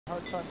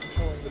Hard time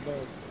controlling the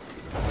boat.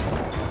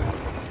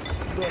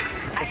 Look,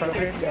 if I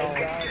hit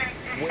guys,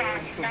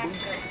 waiting for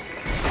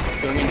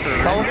boost. Going in for a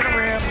Oh, we're gonna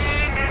ram.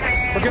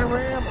 We're gonna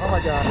ram. Oh my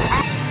god.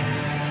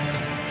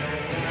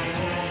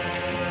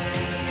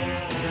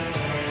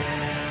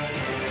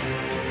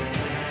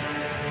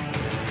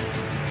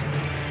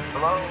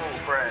 Hello,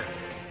 friend.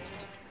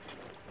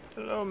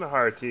 Hello, my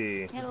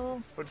hearty.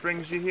 Hello. What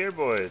brings you here,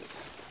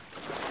 boys?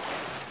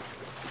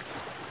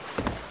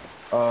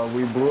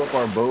 We blew up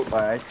our boat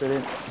by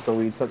accident, so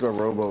we took a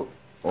rowboat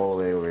all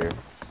the way over here.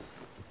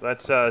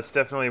 That's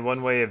definitely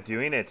one way of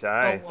doing it,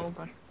 aye. Oh,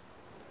 okay.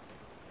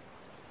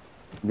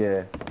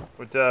 Yeah.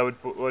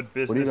 What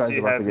business guys do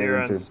you about have to get here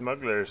on into?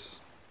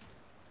 Smugglers?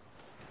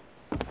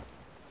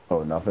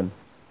 Oh, nothing.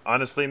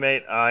 Honestly,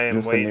 mate, I am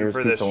Just the waiting nearest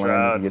for the piece of land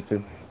shroud. you can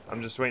get to.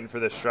 I'm just waiting for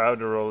the shroud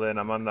to roll in.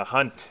 I'm on the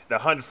hunt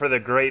for the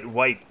great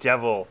white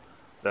devil,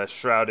 the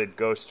shrouded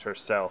ghost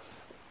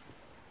herself.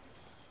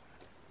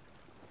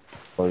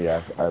 Oh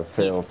yeah, I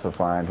failed to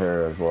find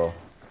her as well.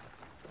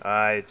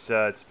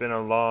 It's been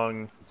a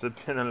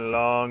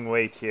long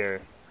wait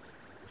here.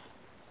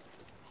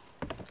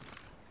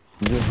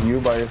 Just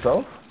you by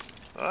yourself?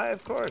 Aye,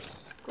 of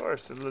course,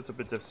 a little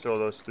bit of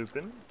solo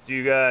slooping. Do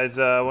you guys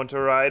want to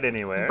ride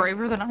anywhere?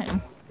 Braver than I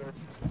am.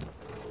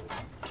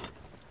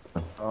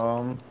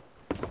 I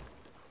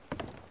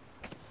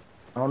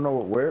don't know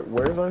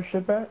where's our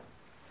ship at?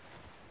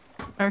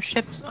 Our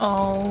ship's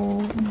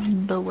all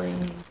the way.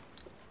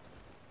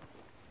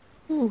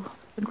 Ooh,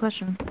 good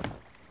question.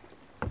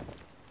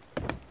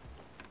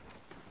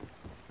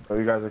 Oh,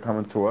 you guys are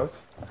coming to us?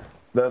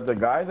 The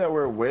guy that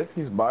we're with,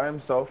 he's by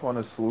himself on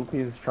a sloop.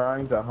 He's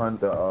trying to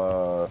hunt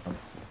the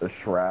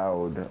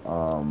shroud,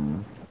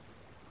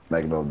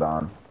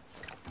 Megalodon.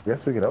 I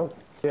guess we could help.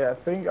 Yeah,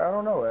 I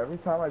don't know. Every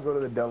time I go to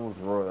the Devil's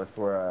Roar, that's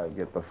where I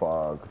get the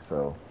fog,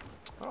 so.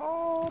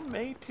 Oh,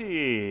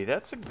 matey,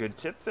 that's a good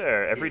tip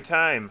there. Every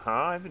time, huh?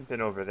 I haven't been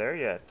over there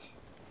yet.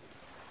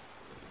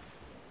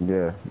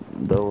 Yeah,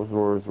 Devil's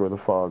Roar is where the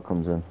fog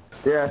comes in.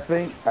 Yeah,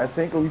 I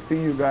think we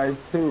see you guys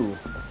too.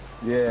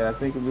 Yeah, I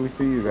think we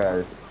see you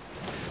guys.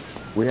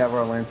 We have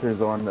our lanterns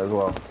on as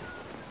well.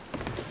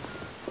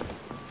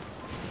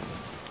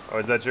 Oh,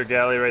 is that your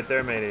galley right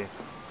there, matey?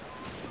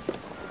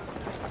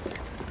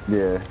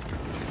 Yeah.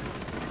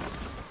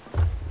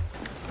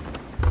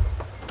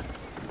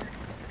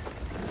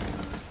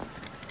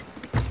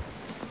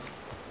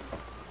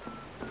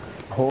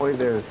 Hoy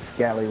there,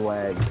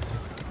 scallywags.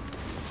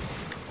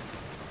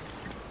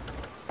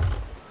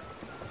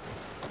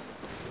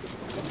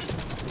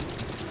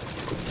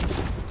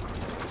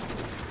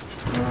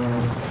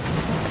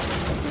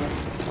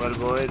 Well,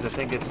 boys, I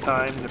think it's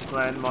time to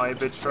plan my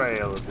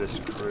betrayal of this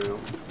crew.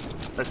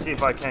 Let's see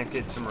if I can't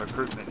get some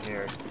recruitment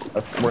here.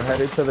 We're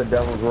headed to the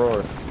Devil's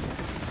Roar,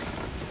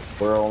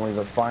 where only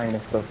the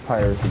finest of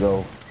pirates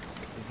go.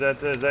 Is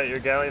that your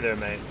galley there,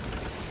 mate?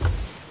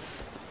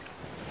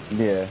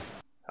 Yeah.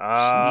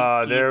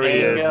 Ah, there he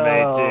is,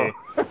 matey.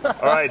 All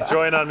right,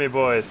 join on me,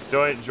 boys.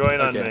 Join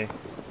on me.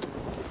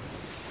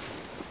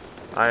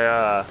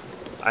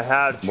 I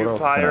have two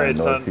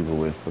pirates on.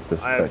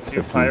 I have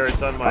two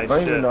pirates on my ship. I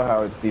don't even know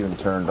how it's even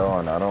turned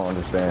on. I don't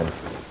understand.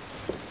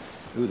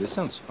 Ooh, this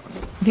sounds fun.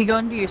 If you go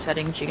into your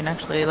settings, you can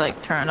actually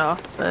like turn it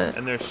off. But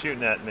And they're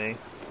shooting at me.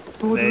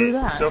 we'll do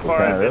that. So far,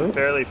 Yeah, I've been really?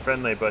 fairly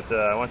friendly, but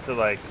I want to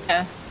like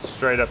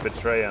straight up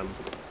betray them.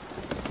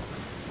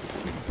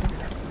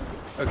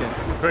 Okay.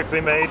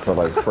 Quickly, mate. So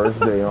like first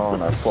day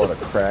on, I fought a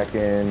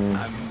kraken.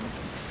 I'm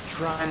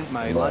trying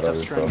my A lot laptop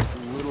of strength stuff.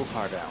 a little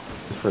hard out.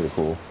 It's pretty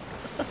cool.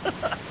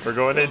 We're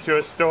going into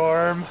a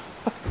storm.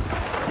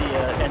 The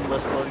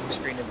endless loading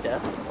screen of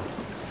death.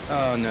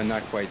 Oh no,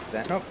 not quite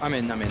that. Nope, I'm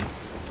in. All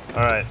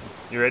right,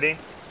 you ready?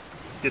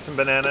 Get some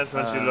bananas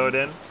once you load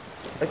in.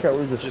 I think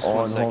we're just on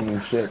 1 second.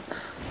 homing shit.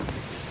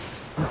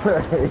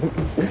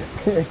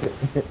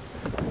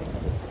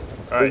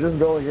 All We're right, just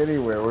going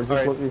anywhere. We're just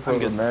Alright, looking for I'm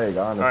the good. Meg,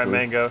 honestly. all right,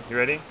 Mango, you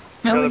ready?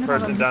 No, Kill we the don't have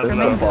person a down Mr. In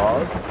below. the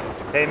fog?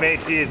 Hey,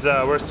 mateys,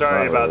 we're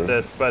sorry Not about really.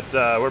 this, but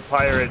we're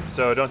pirates,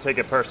 so don't take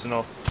it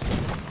personal.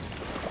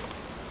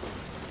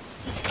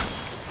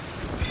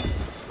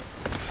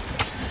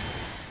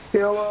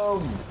 Kill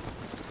him!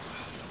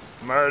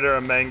 Murder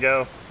him,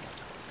 Mango.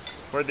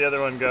 Where'd the other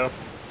one go?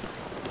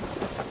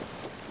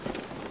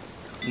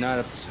 Not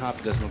up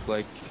top, doesn't look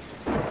like.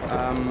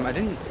 I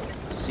didn't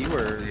see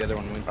where the other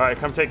one went. All right,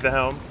 come take the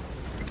helm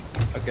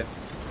Okay.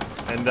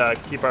 and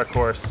keep our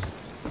course.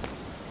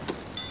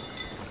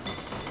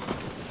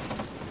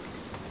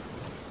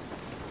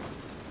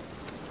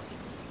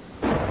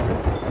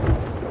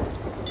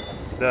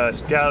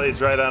 The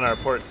galley's right on our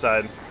port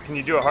side. Can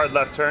you do a hard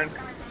left turn?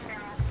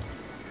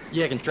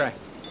 Yeah, I can try.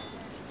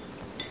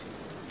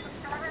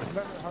 I'm having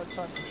a hard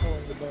time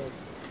controlling the boat.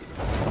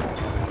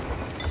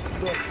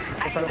 Look,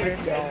 if I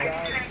hit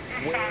guys,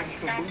 waiting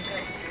for boost.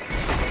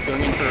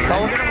 Going in for a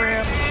Oh, we're gonna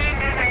ram.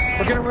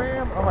 We're gonna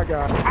ram. Oh my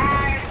god.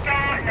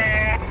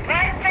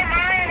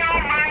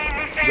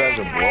 You guys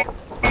are blocked.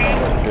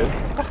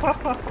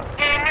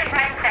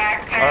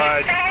 All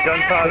right,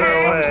 gunpowder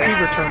away.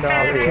 Receiver turned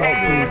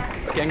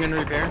off. Okay, I'm gonna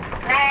repair. Do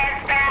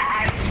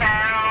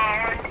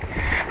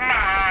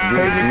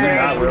you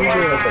not realize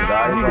that the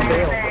guy is on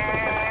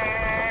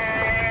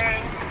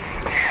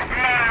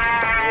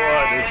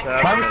What is My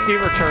happening?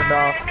 receiver turned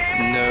off.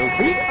 No.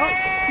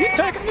 You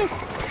attacking this?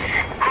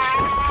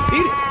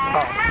 Eat it.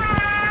 Oh.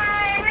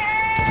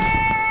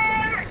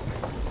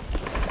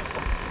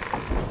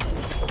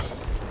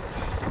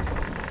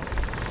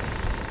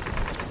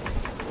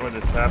 What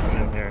is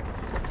happening here?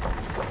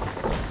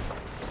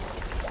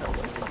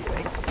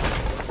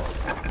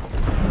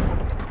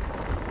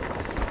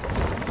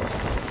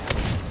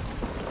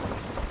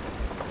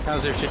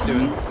 How's their ship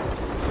doing?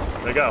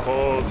 They got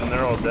holes and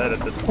they're all dead at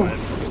this point.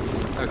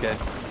 Okay.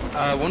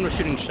 One was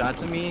shooting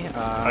shots at me.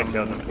 I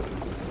killed him.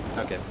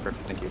 Okay,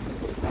 perfect. Thank you.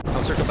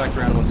 I'll circle back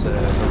around once.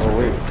 Oh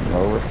wait,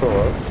 no, we're still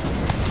up.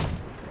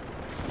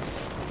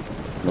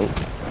 Nope.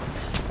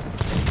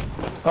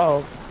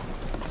 Oh.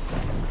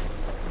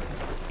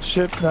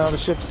 Ship, no, the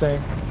ship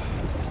sank.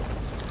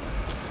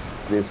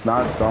 It's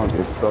not sunk,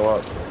 it's still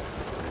up.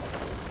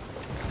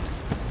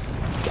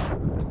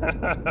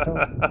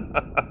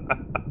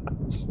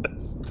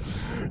 Just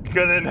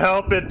couldn't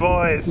help it,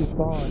 boys.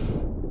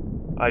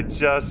 I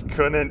just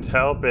couldn't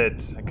help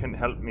it. I couldn't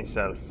help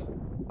myself.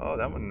 Oh,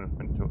 that one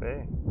went to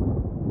A.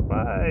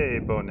 Bye,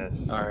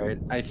 bonus. Alright,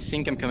 I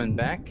think I'm coming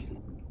back.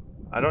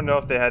 I don't know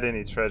if they had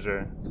any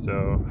treasure,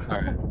 so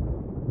Alright.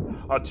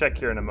 I'll check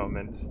here in a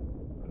moment.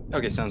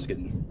 Okay, sounds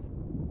good.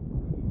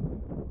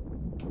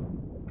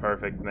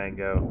 Perfect,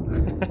 Mango.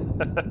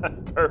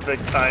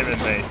 Perfect timing,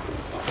 mate.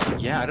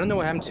 Yeah, I don't know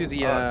what happened to the,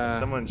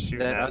 someone's shooting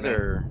that at me.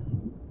 other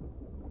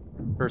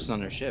person on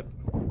their ship.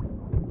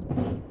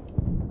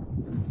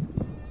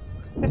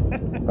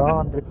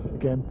 Oh,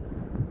 again.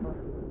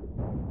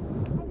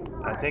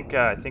 I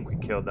think we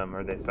killed them,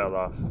 or they fell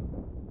off.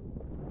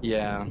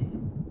 Yeah.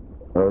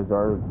 Is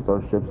our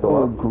ship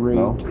still up? Great.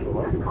 No?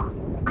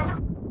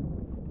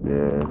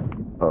 Yeah.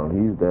 Oh,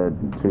 he's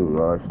dead too.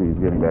 Oh, actually, he's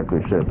getting back to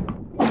the ship.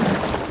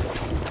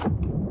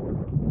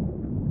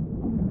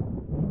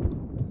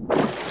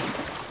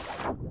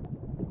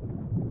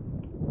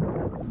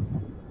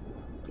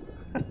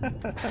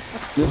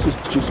 This is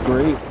just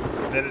great.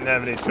 They didn't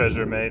have any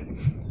treasure, mate.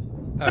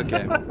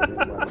 Okay.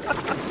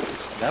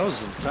 That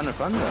was a ton of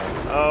fun though.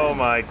 Oh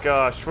my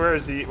gosh,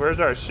 where's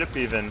our ship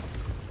even?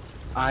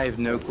 I have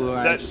no clue.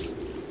 Is that-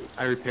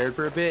 I repaired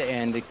for a bit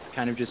and it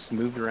kind of just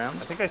moved around.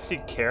 I think I see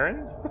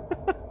Karen.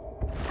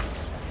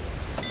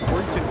 Before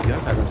you took the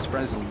gunpowder, I'm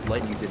surprised the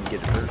lightning didn't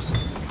get it first.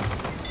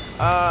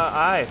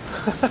 Aye.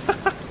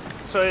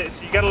 So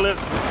you gotta live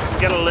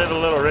a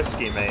little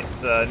risky, mate.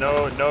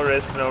 No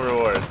risk, no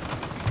reward.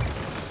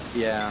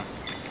 Yeah.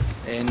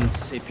 And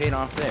it paid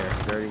off there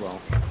very well.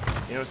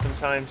 You know,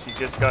 sometimes you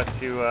just got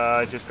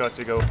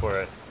to go for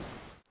it.